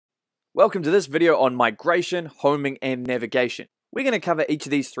Welcome to this video on migration, homing, and navigation. We're going to cover each of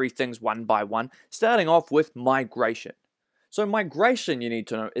these three things one by one, starting off with migration. So migration, you need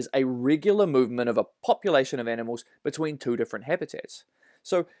to know, is a regular movement of a population of animals between two different habitats.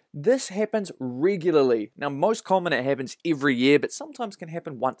 So this happens regularly. Now, most common it happens every year, but sometimes can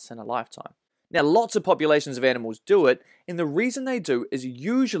happen once in a lifetime. Now, lots of populations of animals do it, and the reason they do is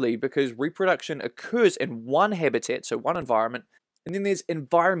usually because reproduction occurs in one habitat, so one environment, and then there's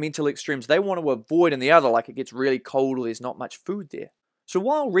environmental extremes they want to avoid in the other, like it gets really cold or there's not much food there. So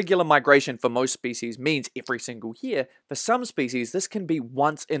while regular migration for most species means every single year, for some species this can be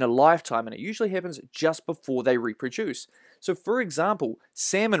once in a lifetime, and it usually happens just before they reproduce. So for example,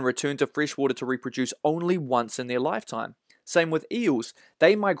 salmon return to freshwater to reproduce only once in their lifetime. Same with eels,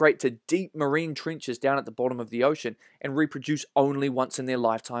 they migrate to deep marine trenches down at the bottom of the ocean and reproduce only once in their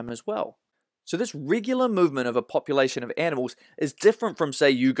lifetime as well. So this regular movement of a population of animals is different from, say,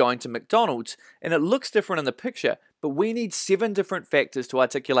 you going to McDonald's, and it looks different in the picture, but we need 7 different factors to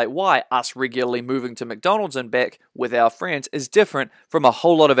articulate why us regularly moving to McDonald's and back with our friends is different from a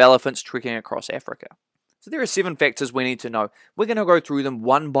whole lot of elephants trekking across Africa. So there are 7 factors we need to know. We're going to go through them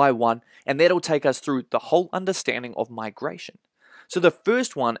one by one, and that'll take us through the whole understanding of migration. So the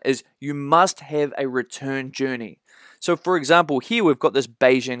first one is you must have a return journey. So for example, here we've got this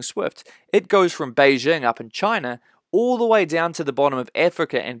Beijing swift. It goes from Beijing up in China all the way down to the bottom of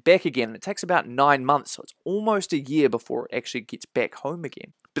Africa and back again. It takes about 9 months, so it's almost a year before it actually gets back home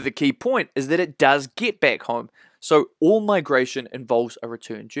again. But the key point is that it does get back home. So all migration involves a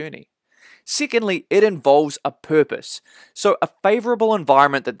return journey. Secondly, it involves a purpose. So a favorable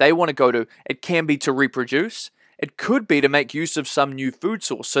environment that they want to go to, it can be to reproduce. It could be to make use of some new food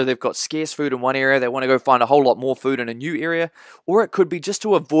source. So they've got scarce food in one area, they want to go find a whole lot more food in a new area. Or it could be just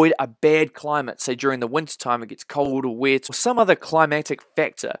to avoid a bad climate, say during the winter time it gets cold or wet, or some other climatic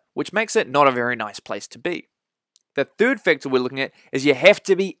factor, which makes it not a very nice place to be. The third factor we're looking at is you have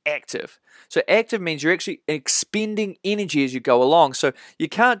to be active. So active means you're actually expending energy as you go along. So you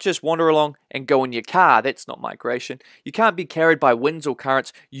can't just wander along and go in your car. That's not migration. You can't be carried by winds or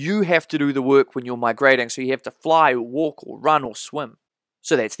currents. You have to do the work when you're migrating. So you have to fly or walk or run or swim.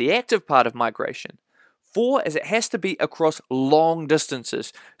 So that's the active part of migration. 4 is it has to be across long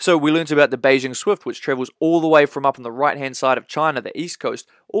distances. So we learned about the Beijing swift, which travels all the way from up on the right-hand side of China, the east coast,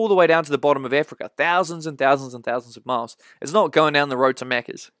 all the way down to the bottom of Africa, thousands and thousands and thousands of miles. It's not going down the road to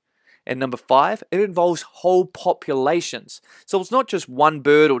Macca's. And number 5, it involves whole populations. So it's not just one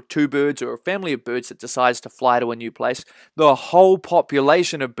bird or 2 birds or a family of birds that decides to fly to a new place. The whole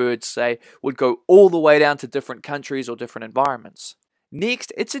population of birds, say, would go all the way down to different countries or different environments.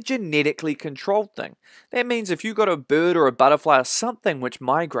 Next, it's a genetically controlled thing. That means if you got a bird or a butterfly or something which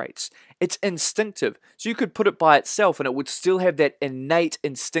migrates, it's instinctive. So you could put it by itself and it would still have that innate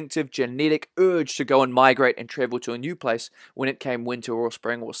instinctive genetic urge to go and migrate and travel to a new place when it came winter or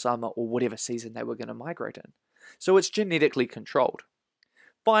spring or summer or whatever season they were going to migrate in. So it's genetically controlled.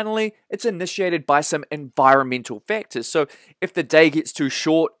 Finally, it's initiated by some environmental factors. So if the day gets too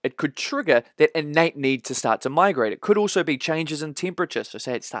short, it could trigger that innate need to start to migrate. It could also be changes in temperature, so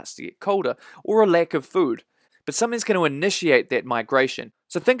say it starts to get colder, or a lack of food. But something's going to initiate that migration.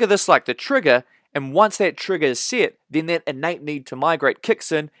 So think of this like the trigger, and once that trigger is set, then that innate need to migrate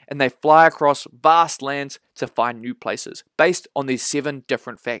kicks in, and they fly across vast lands to find new places, based on these 7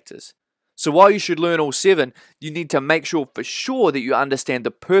 different factors. So while you should learn all 7, you need to make sure for sure that you understand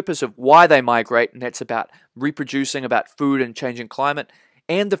the purpose of why they migrate, and that's about reproducing, about food and changing climate,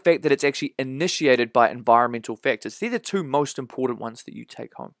 and the fact that it's actually initiated by environmental factors. They're the 2 most important ones that you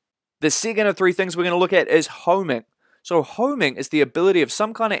take home. The second of 3 things we're going to look at is homing. So homing is the ability of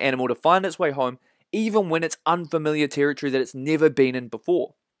some kind of animal to find its way home even when it's unfamiliar territory that it's never been in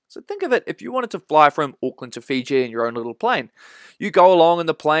before. So think of it, if you wanted to fly from Auckland to Fiji in your own little plane, you go along in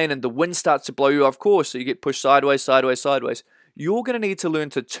the plane and the wind starts to blow you off course, so you get pushed sideways, sideways, sideways. You're going to need to learn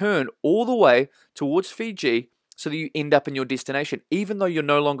to turn all the way towards Fiji so that you end up in your destination. Even though you're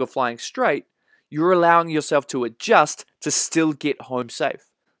no longer flying straight, you're allowing yourself to adjust to still get home safe.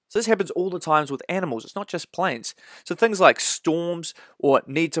 So this happens all the times with animals, it's not just planes. So things like storms or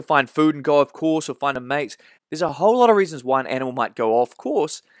need to find food and go off course or find a mate, there's a whole lot of reasons why an animal might go off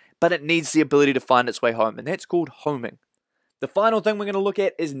course, but it needs the ability to find its way home, and that's called homing. The final thing we're going to look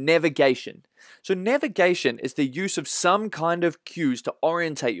at is navigation. So navigation is the use of some kind of cues to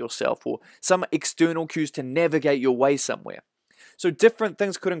orientate yourself or some external cues to navigate your way somewhere. So different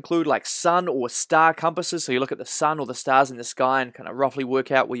things could include like sun or star compasses, so you look at the sun or the stars in the sky and kind of roughly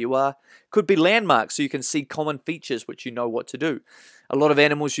work out where you are. Could be landmarks, so you can see common features which you know what to do. A lot of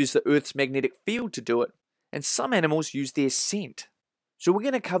animals use the Earth's magnetic field to do it, and some animals use their scent. So we're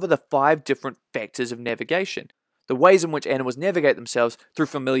going to cover the 5 different factors of navigation, the ways in which animals navigate themselves through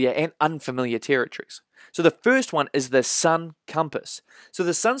familiar and unfamiliar territories. So the first one is the sun compass. So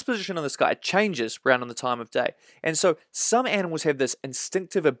the sun's position in the sky changes around on the time of day. And so some animals have this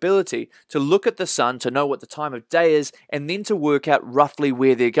instinctive ability to look at the sun to know what the time of day is and then to work out roughly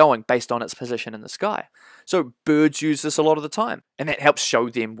where they're going based on its position in the sky. So birds use this a lot of the time, and that helps show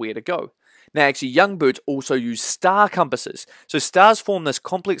them where to go. Now, actually, young birds also use star compasses. So stars form this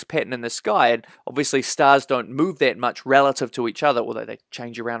complex pattern in the sky, and obviously stars don't move that much relative to each other, although they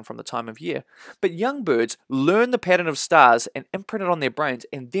change around from the time of year. But young birds learn the pattern of stars and imprint it on their brains,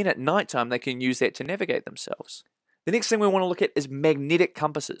 and then at nighttime they can use that to navigate themselves. The next thing we want to look at is magnetic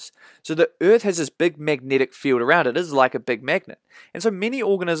compasses. So the Earth has this big magnetic field around it. It is like a big magnet. And so many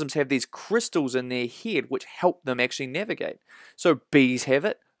organisms have these crystals in their head which help them actually navigate. So bees have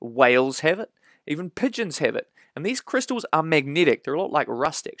it. Whales have it, even pigeons have it, and these crystals are magnetic. They're a lot like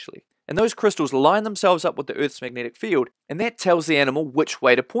rust actually. And those crystals line themselves up with the Earth's magnetic field, and that tells the animal which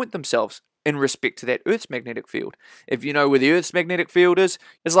way to point themselves in respect to that Earth's magnetic field. If you know where the Earth's magnetic field is,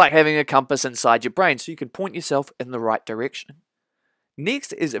 it's like having a compass inside your brain, so you can point yourself in the right direction.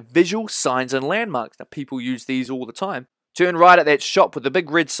 Next is visual signs and landmarks. Now people use these all the time. Turn right at that shop with the big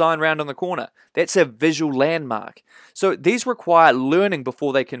red sign round on the corner. That's a visual landmark. So these require learning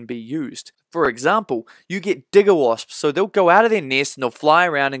before they can be used. For example, you get digger wasps, so they'll go out of their nest and they'll fly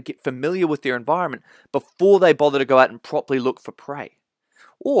around and get familiar with their environment before they bother to go out and properly look for prey.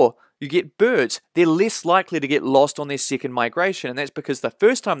 Or you get birds. They're less likely to get lost on their second migration, and that's because the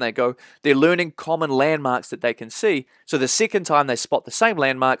first time they go, they're learning common landmarks that they can see, so the second time they spot the same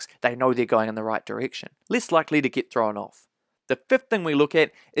landmarks, they know they're going in the right direction. Less likely to get thrown off. The fifth thing we look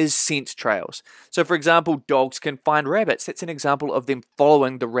at is scent trails. So for example, dogs can find rabbits. That's an example of them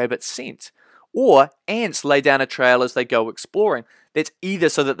following the rabbit's scent. Or ants lay down a trail as they go exploring. That's either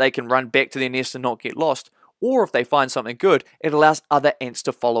so that they can run back to their nest and not get lost, or if they find something good, it allows other ants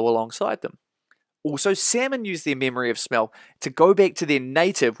to follow alongside them. Also, salmon use their memory of smell to go back to their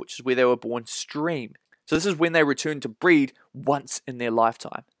native, which is where they were born, stream. So this is when they return to breed once in their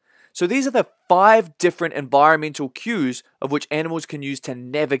lifetime. So these are the 5 different environmental cues of which animals can use to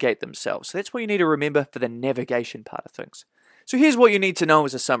navigate themselves. So that's what you need to remember for the navigation part of things. So here's what you need to know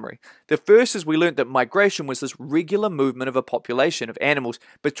as a summary. The first is we learned that migration was this regular movement of a population of animals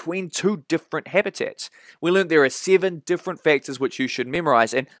between 2 different habitats. We learned there are 7 different factors which you should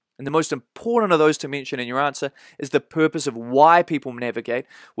memorize, and the most important of those to mention in your answer is the purpose of why people navigate,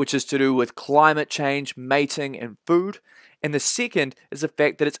 which is to do with climate change, mating, and food. And the second is the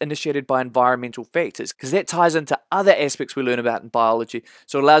fact that it's initiated by environmental factors, because that ties into other aspects we learn about in biology,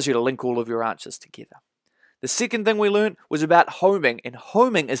 so it allows you to link all of your answers together. The second thing we learned was about homing, and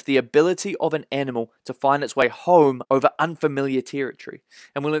homing is the ability of an animal to find its way home over unfamiliar territory.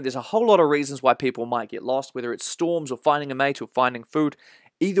 And we learned there's a whole lot of reasons why people might get lost, whether it's storms or finding a mate or finding food.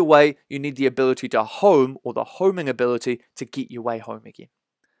 Either way, you need the ability to home, or the homing ability, to get your way home again.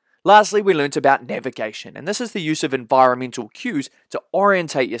 Lastly, we learnt about navigation, and this is the use of environmental cues to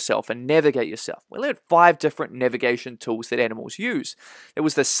orientate yourself and navigate yourself. We learned 5 different navigation tools that animals use. It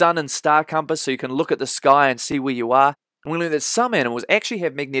was the sun and star compass, so you can look at the sky and see where you are. And we learned that some animals actually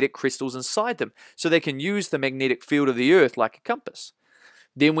have magnetic crystals inside them, so they can use the magnetic field of the earth like a compass.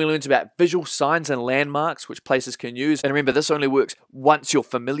 Then we learned about visual signs and landmarks, which places can use. And remember, this only works once you're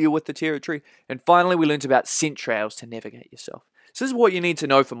familiar with the territory. And finally, we learned about scent trails to navigate yourself. So this is what you need to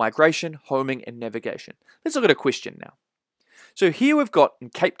know for migration, homing, and navigation. Let's look at a question now. So here we've got in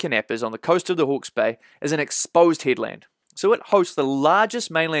Cape Kannappers on the coast of the Hawke's Bay is an exposed headland. So it hosts the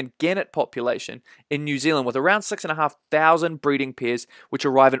largest mainland gannet population in New Zealand with around 6,500 breeding pairs which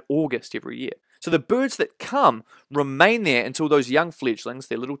arrive in August every year. So the birds that come remain there until those young fledglings,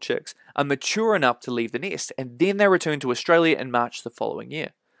 their little chicks, are mature enough to leave the nest, and then they return to Australia in March the following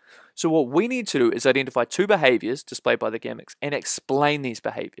year. So what we need to do is identify 2 behaviors displayed by the gametes and explain these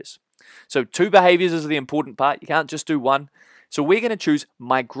behaviors. So 2 behaviors is the important part. You can't just do one. So we're going to choose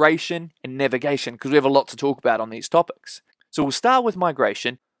migration and navigation because we have a lot to talk about on these topics. So we'll start with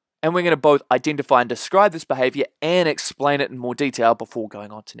migration, and we're going to both identify and describe this behavior and explain it in more detail before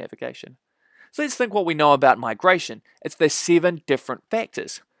going on to navigation. So let's think what we know about migration. It's the 7 different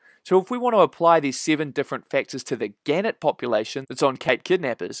factors. So if we want to apply these 7 different factors to the gannet population that's on Cape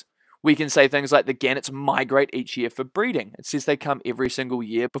Kidnappers, we can say things like the gannets migrate each year for breeding. It says they come every single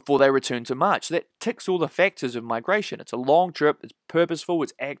year before they return to March. So that ticks all the factors of migration. It's a long trip, it's purposeful,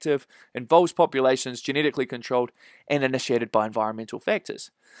 it's active, involves populations genetically controlled, and initiated by environmental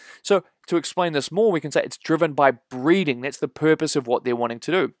factors. So to explain this more, we can say it's driven by breeding. That's the purpose of what they're wanting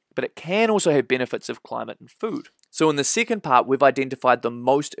to do. but it can also have benefits of climate and food. So in the second part, we've identified the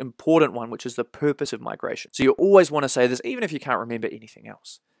most important one, which is the purpose of migration. So you always want to say this, even if you can't remember anything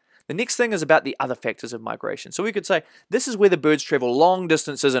else. The next thing is about the other factors of migration. So we could say, this is where the birds travel long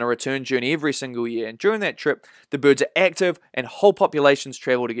distances in a return journey every single year. And during that trip, the birds are active and whole populations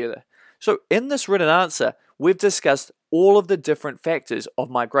travel together. So in this written answer, we've discussed all of the different factors of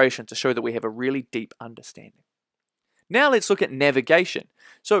migration to show that we have a really deep understanding. Now let's look at navigation.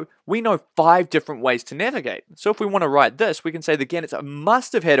 So we know 5 different ways to navigate. So if we want to write this, we can say the gannets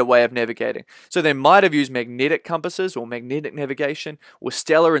must have had a way of navigating. So they might have used magnetic compasses or magnetic navigation, or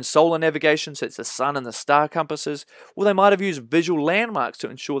stellar and solar navigation, so it's the sun and the star compasses, or they might have used visual landmarks to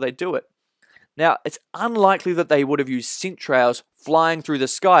ensure they do it. Now, it's unlikely that they would have used scent trails flying through the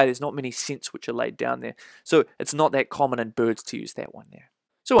sky. There's not many scents which are laid down there. So it's not that common in birds to use that one there.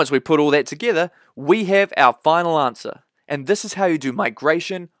 So once we put all that together, we have our final answer. And this is how you do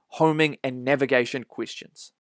migration, homing, and navigation questions.